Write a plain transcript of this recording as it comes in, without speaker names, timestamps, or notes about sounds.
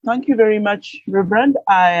Thank you very much, Reverend.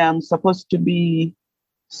 I am supposed to be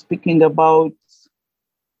speaking about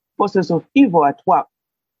forces of evil at work.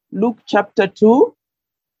 Luke chapter 2,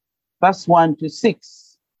 verse 1 to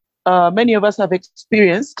 6. Many of us have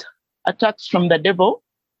experienced attacks from the devil,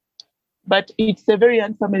 but it's a very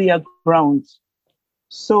unfamiliar ground.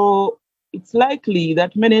 So it's likely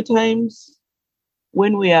that many times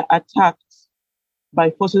when we are attacked by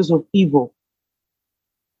forces of evil,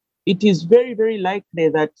 it is very, very likely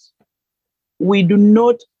that we do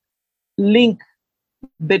not link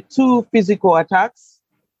the two physical attacks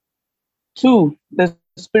to the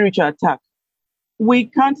spiritual attack. We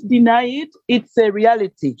can't deny it. It's a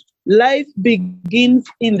reality. Life begins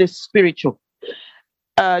in the spiritual.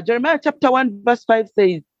 Jeremiah chapter 1, verse 5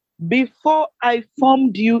 says, "Before I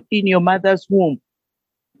formed you in your mother's womb,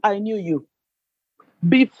 I knew you.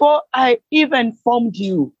 Before I even formed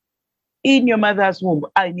you in your mother's womb,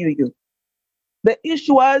 I knew you." The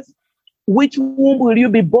issue was, which womb will you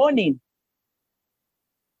be born in?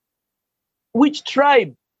 Which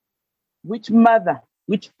tribe? Which mother?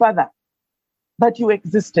 Which father? But you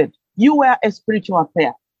existed. You were a spiritual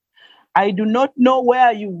affair. I do not know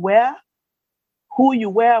where you were, who you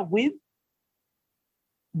were with,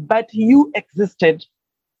 but you existed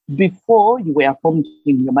before you were formed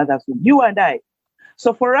in your mother's womb, you and I.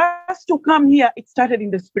 So for us to come here, it started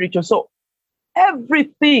in the spiritual. So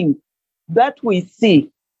everything that we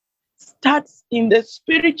see starts in the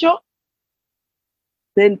spiritual,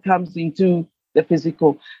 then comes into the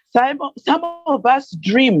physical. Some of us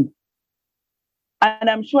dream, and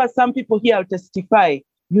I'm sure some people here will testify.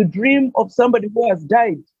 You dream of somebody who has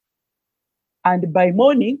died, and by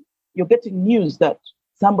morning, you're getting news that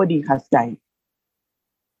somebody has died.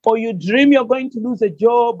 Or you dream you're going to lose a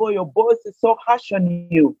job, or your boss is so harsh on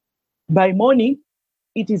you. By morning,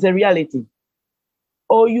 it is a reality.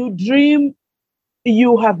 Or you dream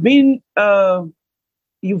you have been,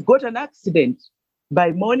 you've got an accident.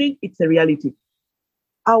 By morning, it's a reality.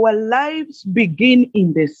 Our lives begin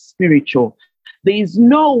in the spiritual. There is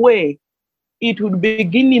no way it would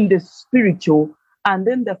begin in the spiritual and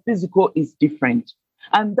then the physical is different.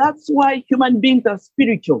 And that's why human beings are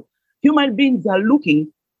spiritual. Human beings are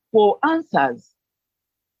looking for answers.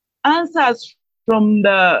 Answers from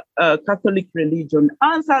the Catholic religion,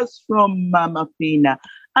 answers from Mama Fina,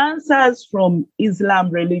 answers from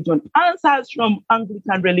Islam religion, answers from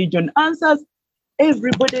Anglican religion, answers.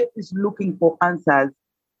 Everybody is looking for answers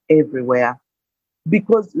everywhere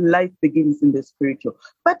because life begins in the spiritual.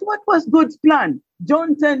 But what was God's plan?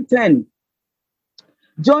 John 10:10.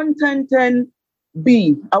 John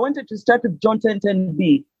 10:10b. I wanted to start with John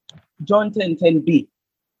 10:10b. John 10:10b.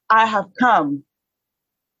 I have come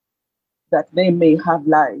that they may have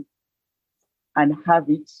life and have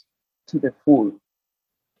it to the full.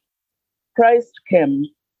 Christ came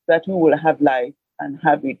that we will have life and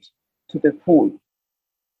have it to the full.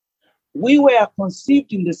 We were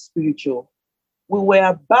conceived in the spiritual. We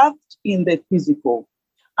were birthed in the physical.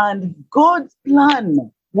 And God's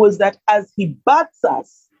plan was that as He births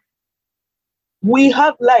us, we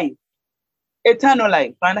have life, eternal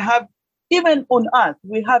life, and have, even on earth,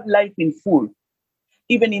 we have life in full.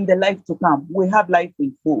 Even in the life to come, we have life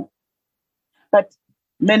in full. But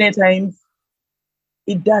many times,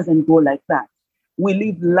 it doesn't go like that. We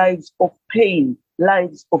live lives of pain,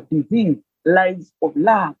 lives of disease, lives of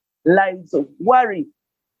lack, lives of worry.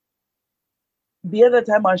 The other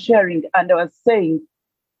time I was sharing and I was saying,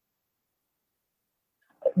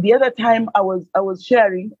 I was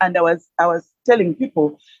sharing and I was telling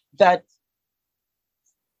people that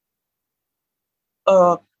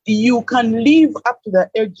you can live up to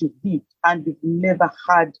the age of death and you've never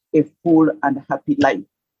had a full and happy life.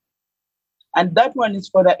 And that one is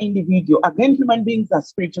for the individual. Again, human beings are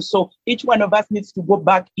spiritual. So each one of us needs to go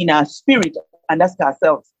back in our spirit and ask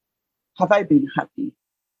ourselves, have I been happy?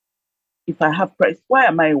 If I have Christ, why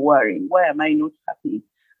am I worrying? Why am I not happy?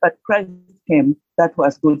 But Christ came. That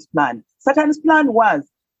was God's plan. Satan's plan was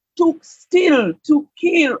to steal, to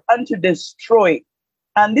kill, and to destroy.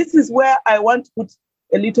 And this is where I want to put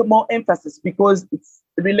a little more emphasis because it's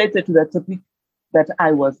related to the topic that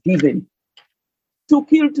I was given. To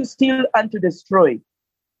kill, to steal, and to destroy.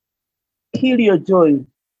 Kill your joy,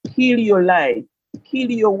 kill your life,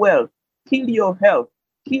 kill your wealth, kill your health,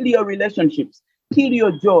 kill your relationships, kill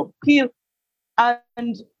your job, kill.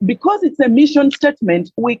 And because it's a mission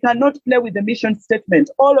statement, we cannot play with the mission statement.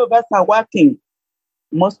 All of us are working,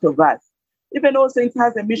 most of us. Even All Saints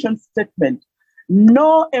has a mission statement.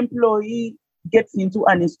 No employee gets into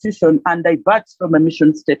an institution and diverts from a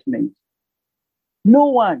mission statement. No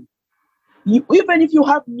one. Even if you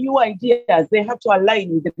have new ideas, they have to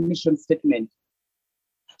align with the mission statement.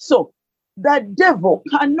 So the devil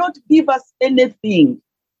cannot give us anything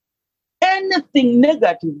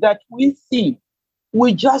negative that we see.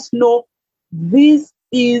 We just know this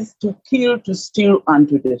is to kill, to steal, and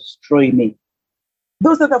to destroy me.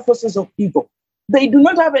 Those are the forces of evil. They do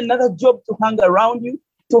not have another job to hang around you,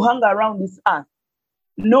 to hang around this earth.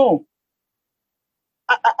 No.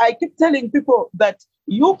 I keep telling people that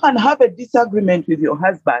you can have a disagreement with your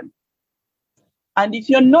husband. And if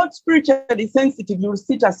you're not spiritually sensitive, you'll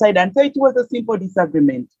sit aside and say it was a simple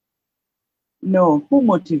disagreement. No, who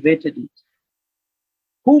motivated it?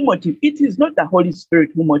 It is not the Holy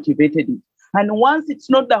Spirit who motivated it. And once it's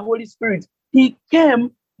not the Holy Spirit, he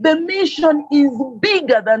came, the mission is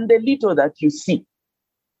bigger than the little that you see.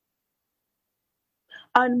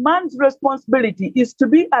 And man's responsibility is to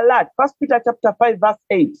be alert. 1 Peter chapter 5, verse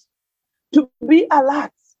 8. To be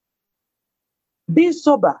alert. Be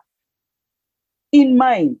sober in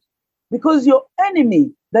mind. Because your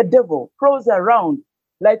enemy, the devil, prowls around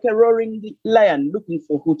like a roaring lion looking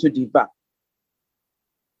for who to devour.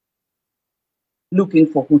 Looking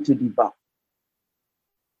for who to devour.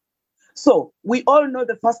 So we all know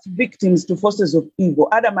the first victims to forces of evil,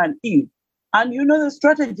 Adam and Eve. And you know the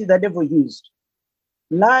strategy the devil used.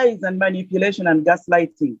 Lies and manipulation and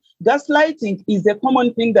gaslighting. Gaslighting is a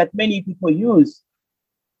common thing that many people use.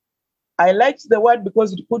 I liked the word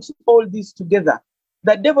because it puts all this together.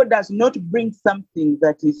 The devil does not bring something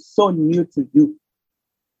that is so new to you.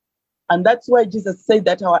 And that's why Jesus said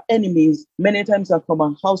that our enemies many times are from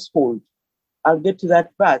our household. I'll get to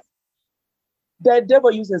that verse. The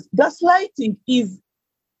devil uses gaslighting is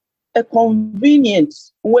a convenient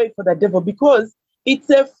way for the devil because it's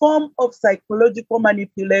a form of psychological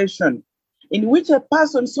manipulation in which a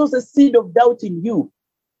person sows a seed of doubt in you,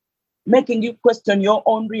 making you question your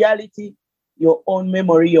own reality, your own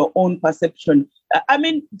memory, your own perception. I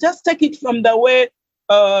mean, just take it from the way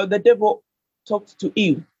the devil talked to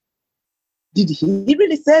Eve. Did he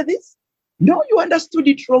really say this? No, you understood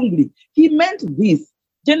it wrongly. He meant this.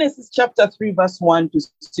 Genesis chapter 3, verse 1 to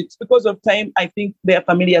 6. Because of time, I think they are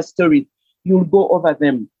familiar stories. You'll go over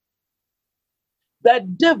them. The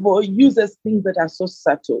devil uses things that are so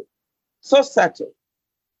subtle. So subtle.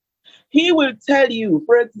 He will tell you,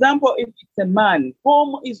 for example, if it's a man,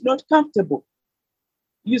 home is not comfortable.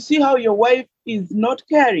 You see how your wife is not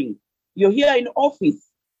caring. You're here in office.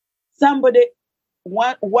 Somebody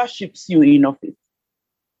worships you in office.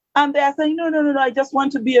 And they are saying, no, I just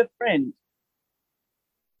want to be a friend.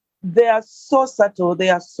 They are so subtle. They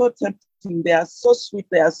are so tempting. They are so sweet.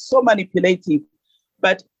 They are so manipulative.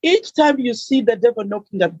 But each time you see the devil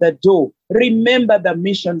knocking at the door, remember the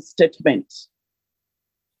mission statement.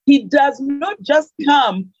 He does not just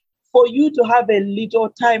come for you to have a little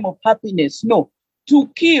time of happiness. No, to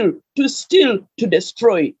kill, to steal, to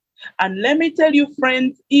destroy. And let me tell you,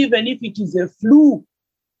 friends, even if it is a flu,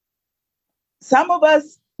 some of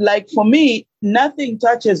us, like for me, nothing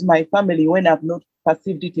touches my family when I've not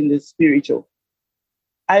perceived it in the spiritual.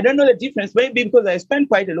 I don't know the difference, maybe because I spend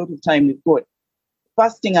quite a lot of time with God,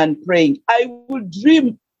 fasting and praying. I would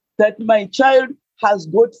dream that my child has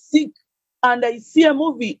got sick and I see a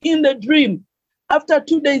movie in the dream. After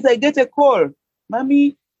 2 days, I get a call.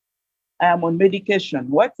 Mommy, I am on medication.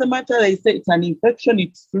 What's the matter? They say it's an infection,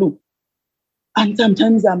 it's flu. And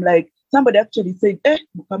sometimes I'm like, somebody actually said,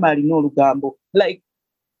 like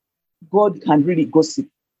God can really gossip.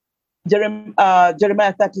 Jeremiah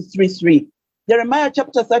 33:3. Jeremiah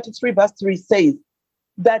chapter 33, verse 3 says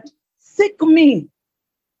that seek me,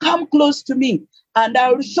 come close to me, and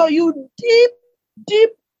I will show you deep, deep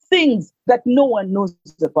things that no one knows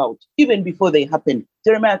about, even before they happen.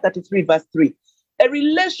 Jeremiah 33, verse 3. A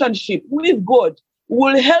relationship with God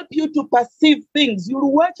will help you to perceive things.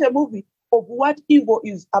 You'll watch a movie of what evil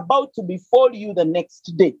is about to befall you the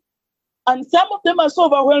next day. And some of them are so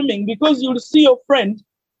overwhelming because you'll see your friend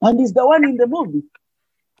and he's the one in the movie.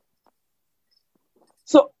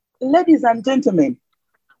 So, ladies and gentlemen,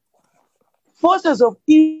 forces of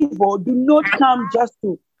evil do not come just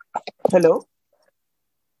to... Hello?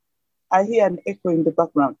 I hear an echo in the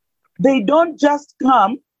background. They don't just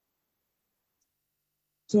come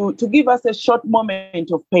to give us a short moment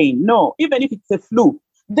of pain. No, even if it's a flu.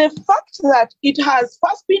 The fact that it has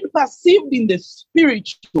first been perceived in the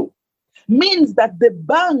spiritual means that the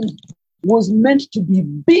bang was meant to be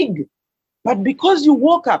big. But because you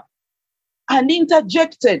woke up and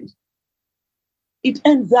interjected, it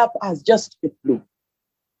ends up as just a flu.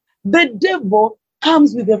 The devil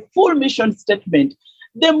comes with a full mission statement.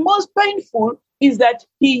 The most painful is that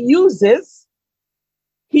he uses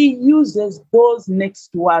those next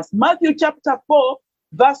to us. Matthew chapter 4,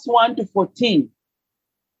 verse 1 to 14.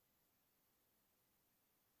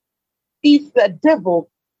 if the devil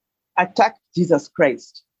attacked Jesus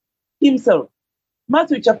Christ himself?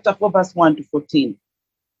 Matthew chapter 4, verse 1 to 14.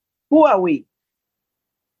 Who are we?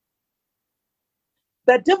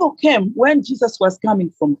 The devil came when Jesus was coming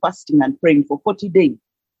from fasting and praying for 40 days.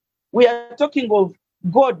 We are talking of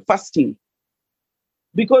God fasting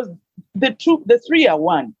because the three are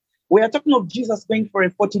one. We are talking of Jesus going for a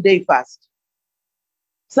 40-day fast.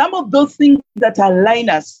 Some of those things that align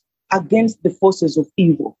us against the forces of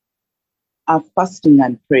evil are fasting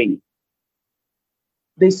and praying.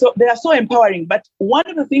 They are so empowering. But one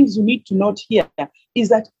of the things you need to note here is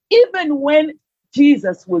that even when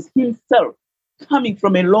Jesus was himself coming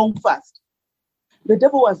from a long fast, the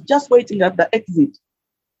devil was just waiting at the exit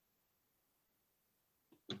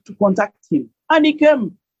to contact him. And he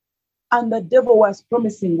came, and the devil was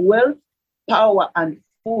promising wealth, power, and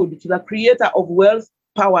food to the creator of wealth,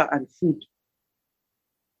 power, and food.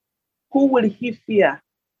 Who will he fear?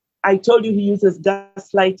 I told you he uses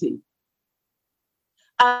gaslighting.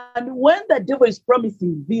 And when the devil is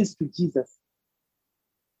promising this to Jesus,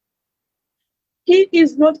 he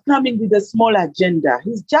is not coming with a small agenda.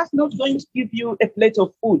 He's just not going to give you a plate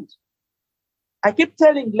of food. I keep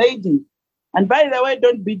telling ladies, and by the way,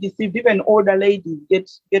 don't be deceived. Even older ladies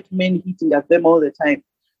get men hitting at them all the time.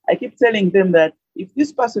 I keep telling them that if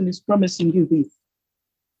this person is promising you this,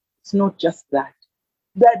 it's not just that.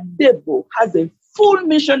 The devil has a full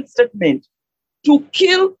mission statement to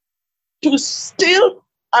kill, to steal,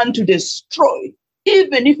 and to destroy,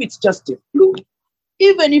 even if it's just a fluke,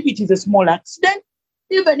 even if it is a small accident,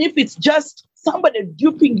 even if it's just somebody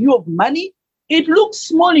duping you of money. It looks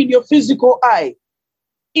small in your physical eye.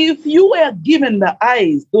 If you were given the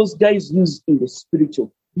eyes those guys use in the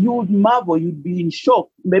spiritual, you would marvel, you'd be in shock.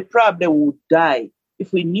 We probably would die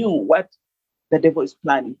if we knew what the devil is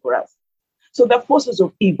planning for us. So the forces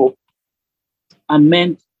of evil are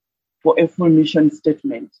meant for a full mission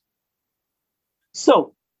statement.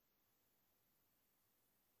 So,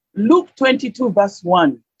 Luke 22, verse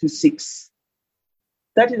 1 to 6.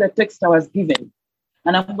 That is the text I was given.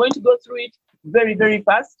 And I'm going to go through it very, very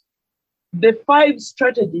fast. The 5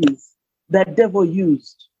 strategies the devil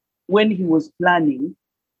used when he was planning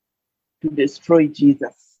to destroy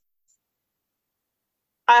Jesus.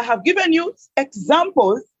 I have given you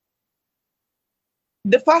examples.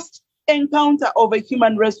 The first encounter of a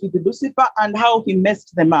human race with Lucifer and how he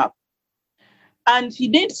messed them up. And he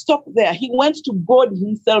didn't stop there. He went to God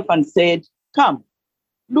himself and said, come,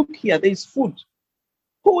 look here, there's food.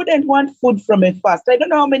 Who wouldn't want food from a fast? I don't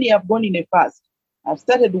know how many have gone in a fast. I've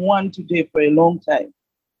started one today for a long time.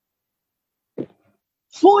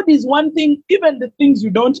 Food is one thing, even the things you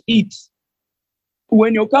don't eat.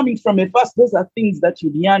 When you're coming from a fast, those are things that you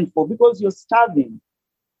yearn for because you're starving.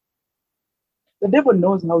 The devil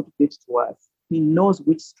knows how to get to us. He knows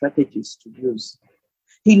which strategies to use.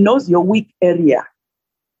 He knows your weak area.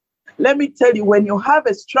 Let me tell you, when you have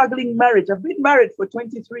a struggling marriage, I've been married for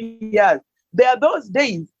 23 years. There are those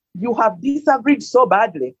days you have disagreed so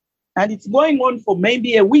badly, and it's going on for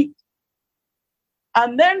maybe a week.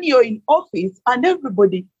 And then you're in office, and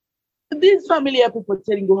everybody, these familiar people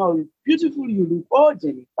telling you how beautiful you look. Oh,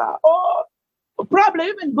 Jennifer. Oh, probably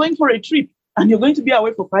even going for a trip, and you're going to be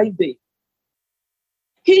away for 5 days.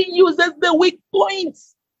 He uses the weak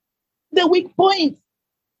points. The weak points.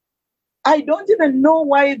 I don't even know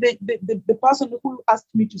why the person who asked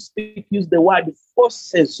me to speak used the word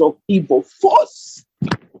forces of evil. Forces.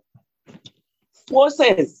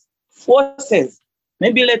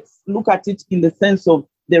 Maybe let's look at it in the sense of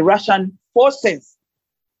the Russian forces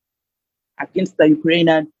against the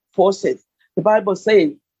Ukrainian forces. The Bible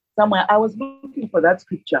says somewhere, I was looking for that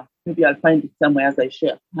scripture. Maybe I'll find it somewhere as I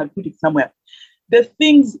share. I'll put it somewhere. The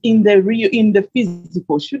things in the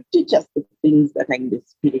physical should teach us the things that are in the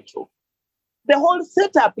spiritual. The whole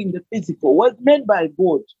setup in the physical was made by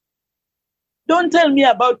God. Don't tell me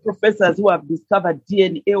about professors who have discovered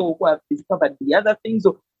DNA or who have discovered the other things.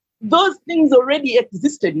 Those things already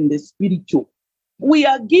existed in the spiritual. We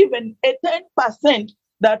are given a 10%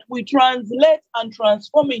 that we translate and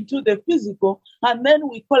transform into the physical, and then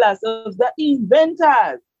we call ourselves the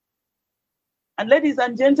inventors. And ladies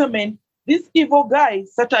and gentlemen, this evil guy,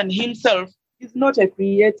 Satan himself, is not a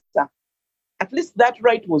creator. At least that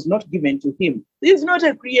right was not given to him. He is not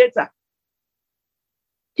a creator.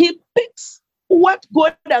 He picks what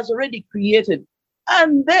God has already created,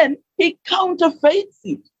 and then he counterfeits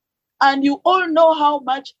it. And you all know how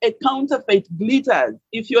much a counterfeit glitters.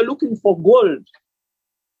 If you're looking for gold,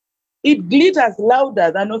 it glitters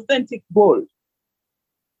louder than authentic gold.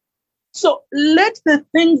 So let the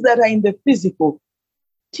things that are in the physical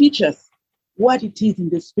teach us what it is in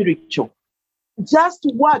the spiritual. Just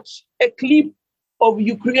watch a clip of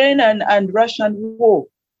Ukraine and Russian war.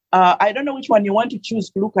 I don't know which one you want to choose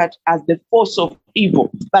to look at as the force of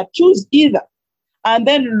evil, but choose either and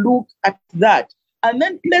then look at that and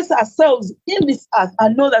then place ourselves in this earth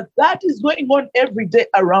and know that that is going on every day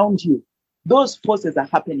around you. Those forces are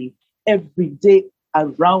happening every day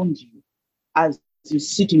around you as you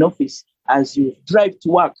sit in office, as you drive to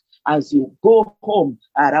work, as you go home,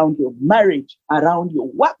 around your marriage, around your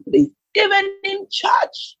workplace, even in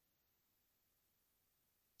church.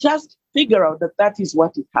 Just figure out that that is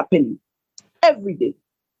what is happening every day.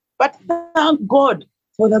 But thank God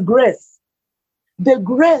for the grace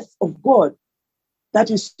of God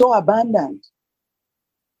that is so abundant.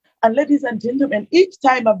 And ladies and gentlemen, each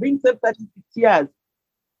time I've been saved 36 years,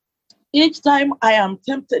 each time I am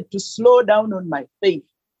tempted to slow down on my faith,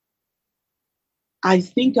 I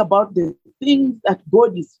think about the things that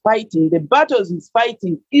God is fighting, the battles He's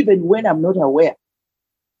fighting, even when I'm not aware.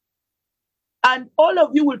 And all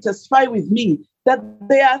of you will testify with me that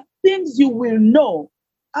there are things you will know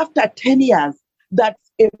after 10 years that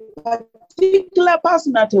a particular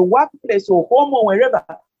person at a workplace or home or wherever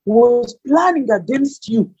was planning against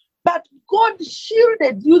you. But God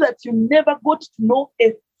shielded you that you never got to know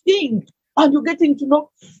a thing. And you're getting to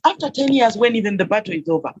know after 10 years when even the battle is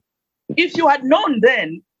over. If you had known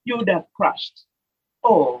then, you would have crashed.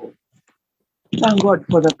 Oh, thank God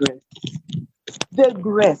for the grace. The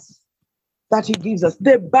grace that He gives us,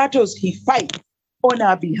 the battles He fights on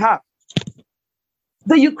our behalf.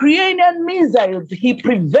 The Ukrainian missiles He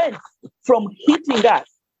prevents from hitting us.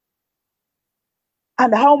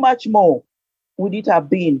 And how much more would it have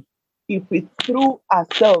been if we threw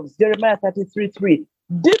ourselves, Jeremiah 33:3,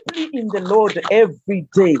 deeply in the Lord every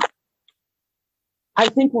day? I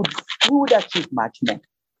think we would achieve much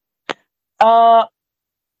more.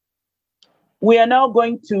 We are now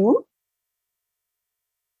going to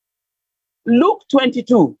Luke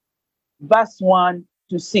 22, verse 1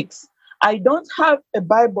 to 6. I don't have a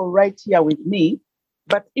Bible right here with me,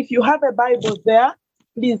 but if you have a Bible there,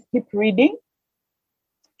 please keep reading.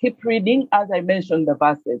 Keep reading as I mentioned the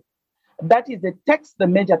verses. That is the text, the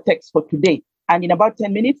major text for today. And in about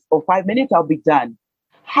 10 minutes or 5 minutes, I'll be done.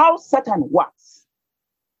 How Satan works.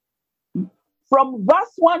 From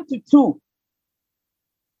verse 1 to 2,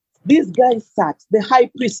 these guys sat, the high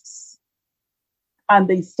priests, and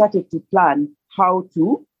they started to plan how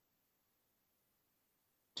to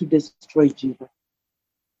destroy Jesus.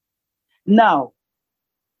 Now,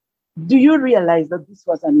 do you realize that this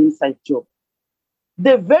was an inside job?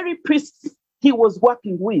 The very priests he was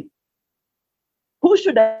working with, who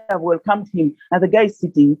should have welcomed him, and the guy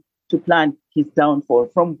sitting to plan his downfall,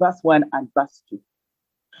 from verse 1 and verse 2.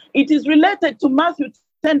 It is related to Matthew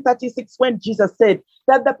 10:36 when Jesus said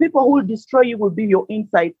that the people who will destroy you will be your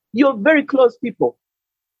inside, your very close people.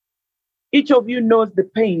 Each of you knows the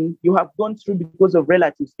pain you have gone through because of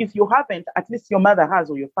relatives. If you haven't, at least your mother has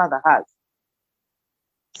or your father has.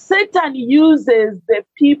 Satan uses the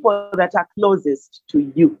people that are closest to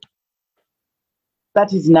you.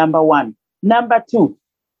 That is number one. Number two,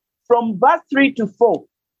 from verse 3 to 4,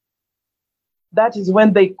 that is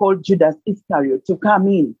when they called Judas Iscariot to come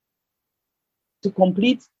in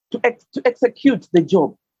to execute the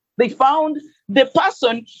job. They found the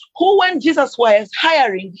person who, when Jesus was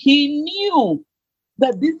hiring, he knew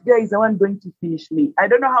that this guy is the one going to finish me. I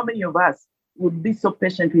don't know how many of us would be so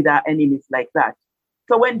patient with our enemies like that.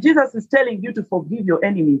 So when Jesus is telling you to forgive your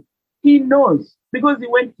enemies, he knows because he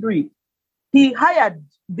went through it. He hired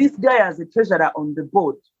this guy as a treasurer on the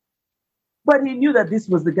board, but he knew that this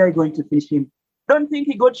was the guy going to finish him. Don't think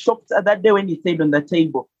he got shocked that day when he said on the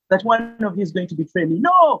table that one of you is going to betray me.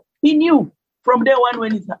 No, he knew from day one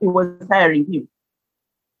when he was hiring him.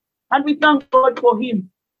 And we thank God for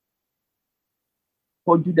him,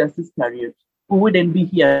 for Judas Iscariot, who wouldn't be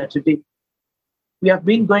here today. We have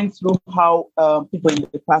been going through how people in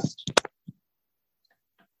the past,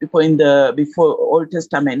 before Old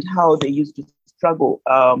Testament, how they used to struggle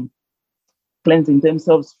cleansing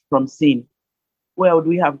themselves from sin. Where would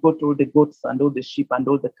we have go through the goats and all the sheep and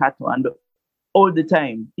all the cattle and all the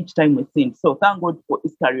time, each time we sin. So thank God for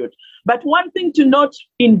Iscariot. But one thing to note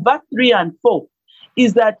in verse 3 and 4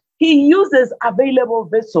 is that he uses available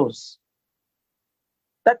vessels.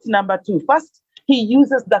 That's number two. First, he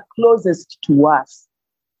uses the closest to us.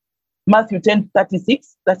 Matthew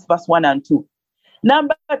 10:36, that's verse 1 and 2.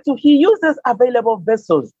 Number two, he uses available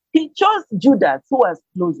vessels. He chose Judas, who was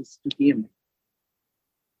closest to him.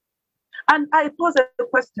 And I pose a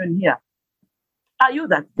question here. Are you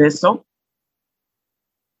that vessel?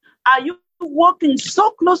 Are you walking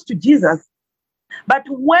so close to Jesus But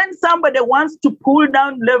when somebody wants to pull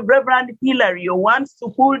down Reverend Hillary, or wants to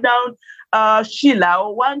pull down Sheila,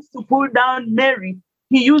 or wants to pull down Mary,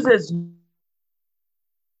 he uses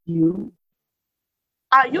you.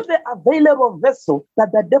 Are you the available vessel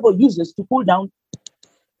that the devil uses to pull down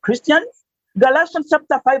Christians? Galatians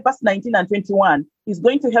chapter 5, verse 19 and 21 is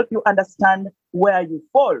going to help you understand where you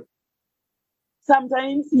fall.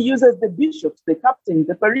 Sometimes he uses the bishops, the captains,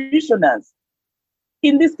 the parishioners.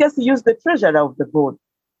 In this case, he used the treasurer of the board.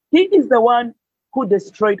 He is the one who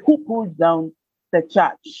destroyed, who pulled down the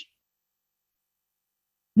church.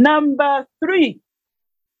 Number 3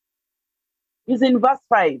 is in verse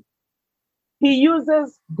 5. He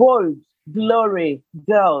uses gold, glory,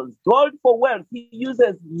 girls, gold for wealth. He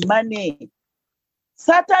uses money.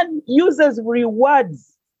 Satan uses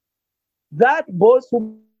rewards. That boss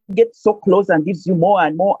who gets so close and gives you more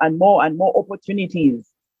and more and more and more opportunities.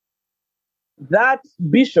 That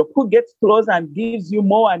bishop who gets close and gives you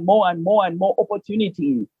more and more and more and more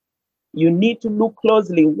opportunities. You need to look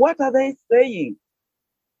closely. What are they saying?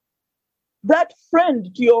 That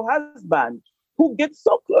friend to your husband who gets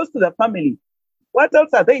so close to the family, what else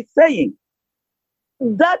are they saying?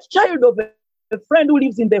 That child of a friend who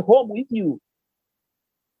lives in the home with you,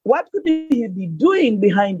 what could he be doing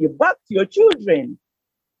behind your back to your children?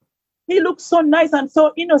 He looks so nice and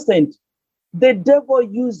so innocent. The devil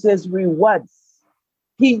uses rewards.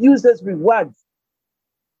 He uses rewards.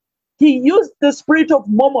 He used the spirit of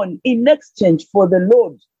mammon in exchange for the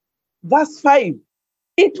Lord. Verse 5,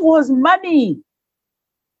 it was money.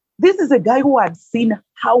 This is a guy who had seen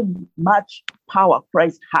how much power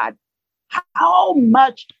Christ had. How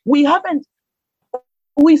much we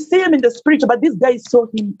see him in the spiritual, but this guy saw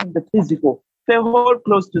him in the physical for a whole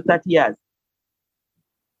close to 30 years.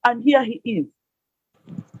 And here he is.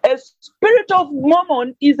 A spirit of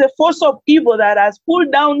mammon is a force of evil that has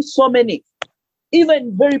pulled down so many,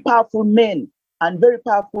 even very powerful men and very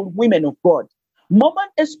powerful women of God. Mammon,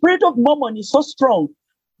 a spirit of mammon is so strong.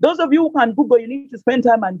 Those of you who can Google, you need to spend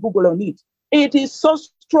time and Google on it. It is so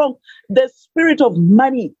strong. The spirit of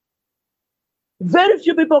money. Very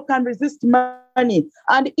few people can resist money.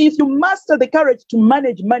 And if you master the courage to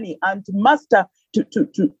manage money and to master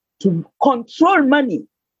to control money,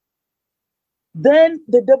 then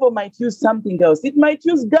the devil might use something else. It might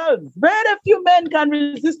use girls. Very few men can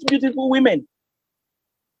resist beautiful women.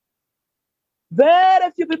 Very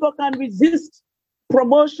few people can resist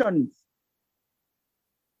promotions.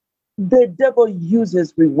 The devil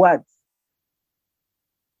uses rewards.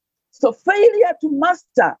 So failure to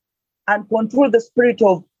master and control the spirit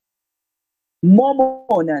of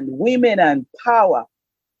mammon and women and power,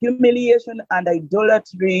 humiliation and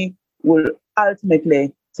idolatry will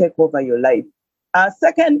ultimately take over your life.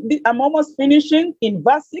 Second, I'm almost finishing. In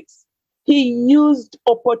verse 6, he used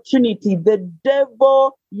opportunity. The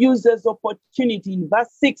devil uses opportunity. In verse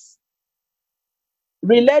 6,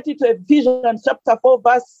 related to Ephesians chapter 4,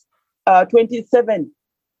 verse 27,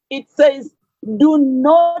 it says, do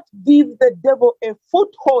not give the devil a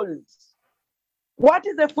foothold. What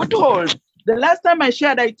is a foothold? The last time I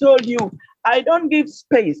shared, I told you, I don't give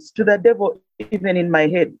space to the devil even in my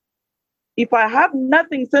head. If I have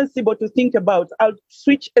nothing sensible to think about, I'll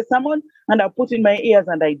switch a sermon and I'll put in my ears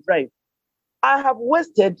and I drive. I have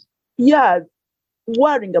wasted years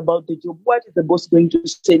worrying about the job. What is the boss going to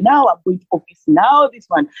say? Now I'm going to office. Now this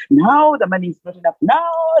one. Now the money is not enough. Now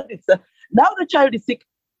this. Now the child is sick.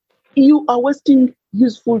 You are wasting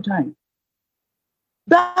useful time.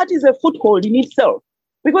 That is a foothold in itself.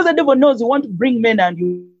 Because the devil knows you want to bring men and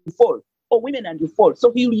you fall, or women and you fall.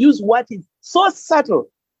 So he'll use what is so subtle.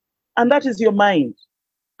 And that is your mind,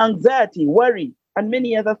 anxiety, worry, and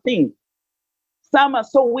many other things. Some are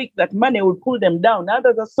so weak that money will pull them down.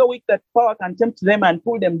 Others are so weak that power can tempt them and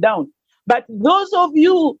pull them down. But those of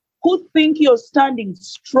you who think you're standing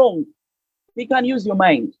strong, he can use your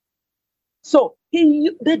mind. So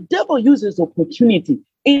the devil uses opportunity.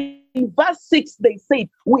 In verse 6, they say,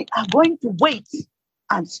 we are going to wait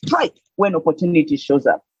and strike when opportunity shows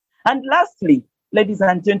up. And lastly, ladies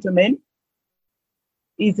and gentlemen,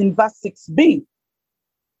 is in verse 6b.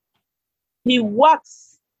 He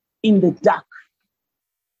works in the dark.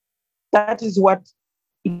 That is what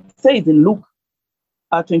it says in Luke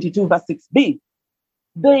 22, verse 6b.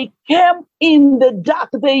 They came in the dark.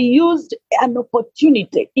 They used an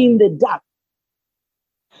opportunity in the dark.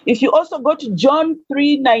 If you also go to John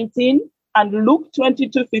 3:19 and Luke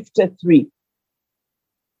 22:53,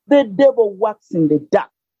 the devil works in the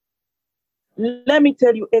dark. Let me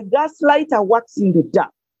tell you, a gaslighter works in the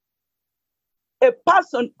dark. A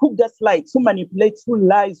person who gaslights, who manipulates, who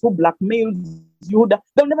lies, who blackmails you,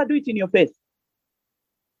 they'll never do it in your face.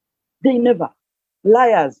 They never.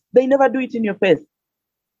 Liars, they never do it in your face.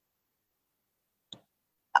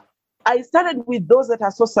 I started with those that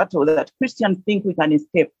are so subtle that Christians think we can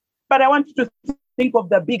escape. But I want you to think of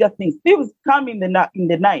the bigger things. Thieves come in the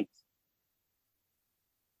night.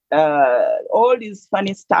 All these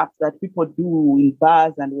funny stuff that people do in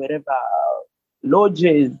bars and wherever,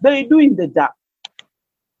 lodges, they do in the dark.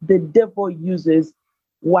 The devil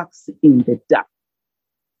works in the dark.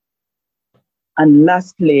 And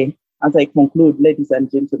lastly, as I conclude, ladies and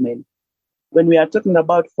gentlemen, when we are talking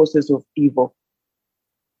about forces of evil,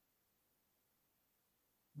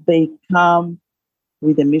 they come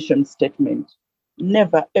with a mission statement.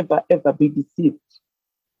 Never, ever, ever be deceived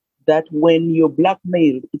that when you're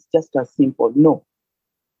blackmailed, it's just as simple. No.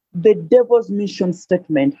 The devil's mission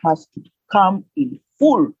statement has to come in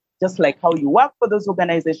full, just like how you work for those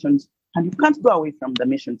organizations, and you can't go away from the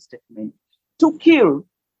mission statement. To kill,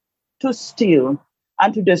 to steal,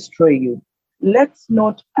 and to destroy you. Let's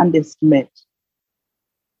not underestimate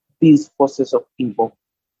these forces of evil.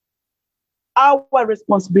 Our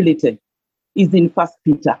responsibility is in 1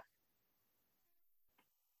 Peter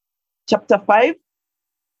chapter 5,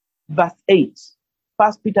 verse 8.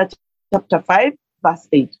 1 Peter chapter 5, verse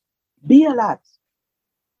 8. Be alert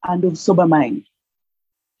and of sober mind.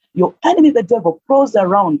 Your enemy, the devil, prowls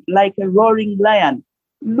around like a roaring lion,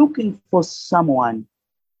 looking for someone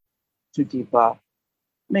to devour.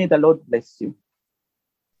 May the Lord bless you.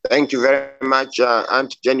 Thank you very much,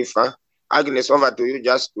 Aunt Jennifer. Agnes, over to you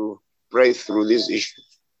just to pray through this issue.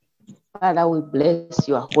 Father, we bless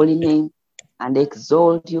your holy name and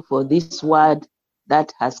exalt you for this word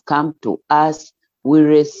that has come to us. We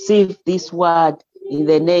receive this word in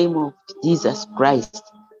the name of Jesus Christ.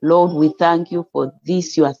 Lord, we thank you for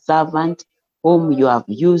this, your servant, whom you have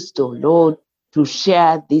used, oh Lord, to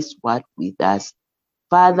share this word with us.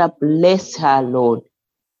 Father, bless her, Lord.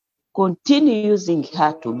 Continue using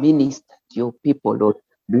her to minister to your people, Lord.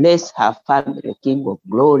 Bless her family, King of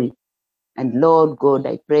glory. And Lord God,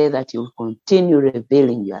 I pray that you will continue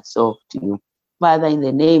revealing yourself to you. Father, in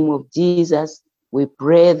the name of Jesus, we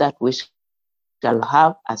pray that we shall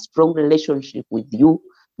have a strong relationship with you,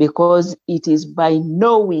 because it is by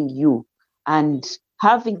knowing you and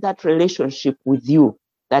having that relationship with you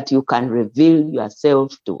that you can reveal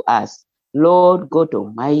yourself to us. Lord God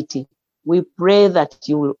Almighty, we pray that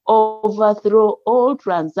you will overthrow all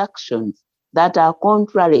transactions that are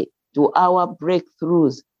contrary to our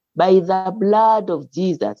breakthroughs. By the blood of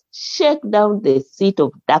Jesus, shake down the seat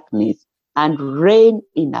of darkness and reign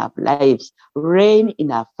in our lives, reign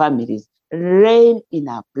in our families, reign in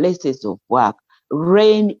our places of work,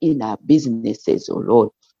 reign in our businesses, oh Lord.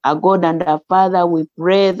 Our God and our Father, we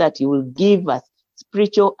pray that you will give us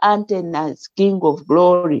spiritual antennas, King of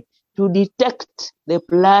glory, to detect the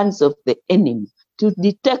plans of the enemy, to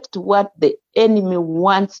detect what the enemy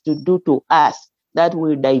wants to do to us that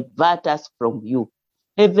will divert us from you.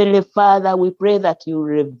 Heavenly Father, we pray that you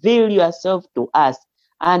reveal yourself to us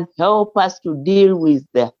and help us to deal with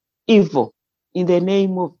the evil in the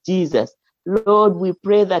name of Jesus. Lord, we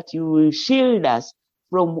pray that you will shield us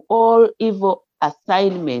from all evil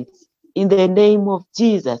assignments in the name of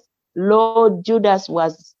Jesus. Lord, Judas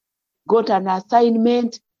got an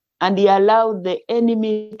assignment and he allowed the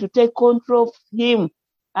enemy to take control of him,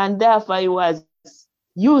 and therefore he was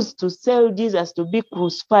used to sell Jesus to be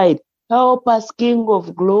crucified. Help us, King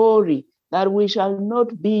of glory, that we shall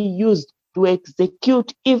not be used to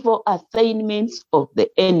execute evil assignments of the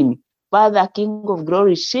enemy. Father, King of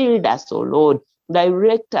glory, shield us, O Lord.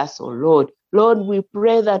 Direct us, O Lord. Lord, we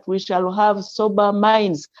pray that we shall have sober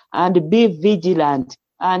minds and be vigilant.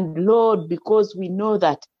 And Lord, because we know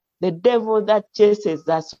that the devil that chases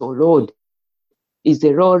us, O Lord, is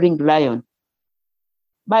a roaring lion.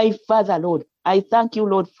 My Father, Lord, I thank you,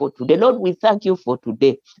 Lord, for today. Lord, we thank you for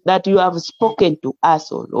today, that you have spoken to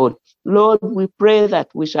us, O Lord. Lord, we pray that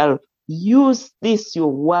we shall use this,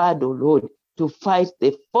 your word, O Lord, to fight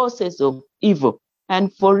the forces of evil.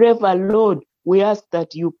 And forever, Lord, we ask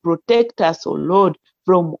that you protect us, O Lord,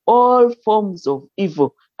 from all forms of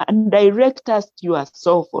evil, and direct us to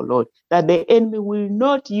yourself, O Lord, that the enemy will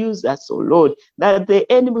not use us, O Lord, that the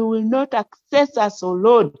enemy will not access us, O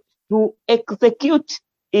Lord, to execute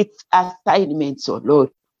its assignments, O Lord.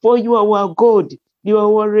 For you are our God, you are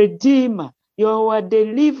our Redeemer, you are our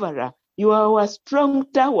Deliverer, you are our strong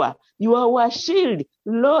tower, you are our shield.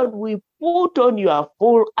 Lord, we put on your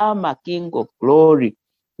full armor, King of glory.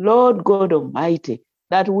 Lord God Almighty,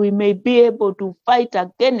 that we may be able to fight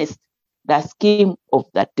against the scheme of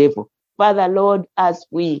the devil. Father, Lord, as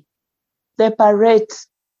we separate,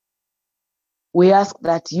 we ask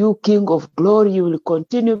that you, King of glory, you will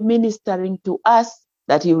continue ministering to us,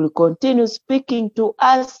 that He will continue speaking to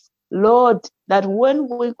us, Lord, that when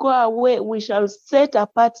we go away, we shall set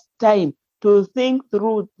apart time to think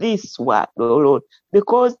through this word, oh Lord,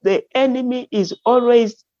 because the enemy is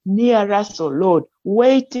always near us, oh Lord,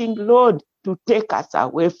 waiting, Lord, to take us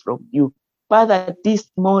away from you. Father,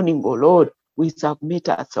 this morning, oh Lord, we submit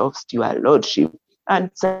ourselves to your Lordship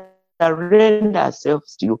and surrender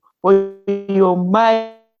ourselves to you. For your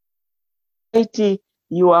mighty,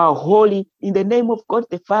 you are holy. In the name of God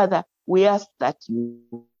the Father, we ask that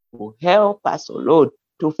you help us, oh Lord,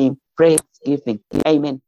 to praise giving. Amen.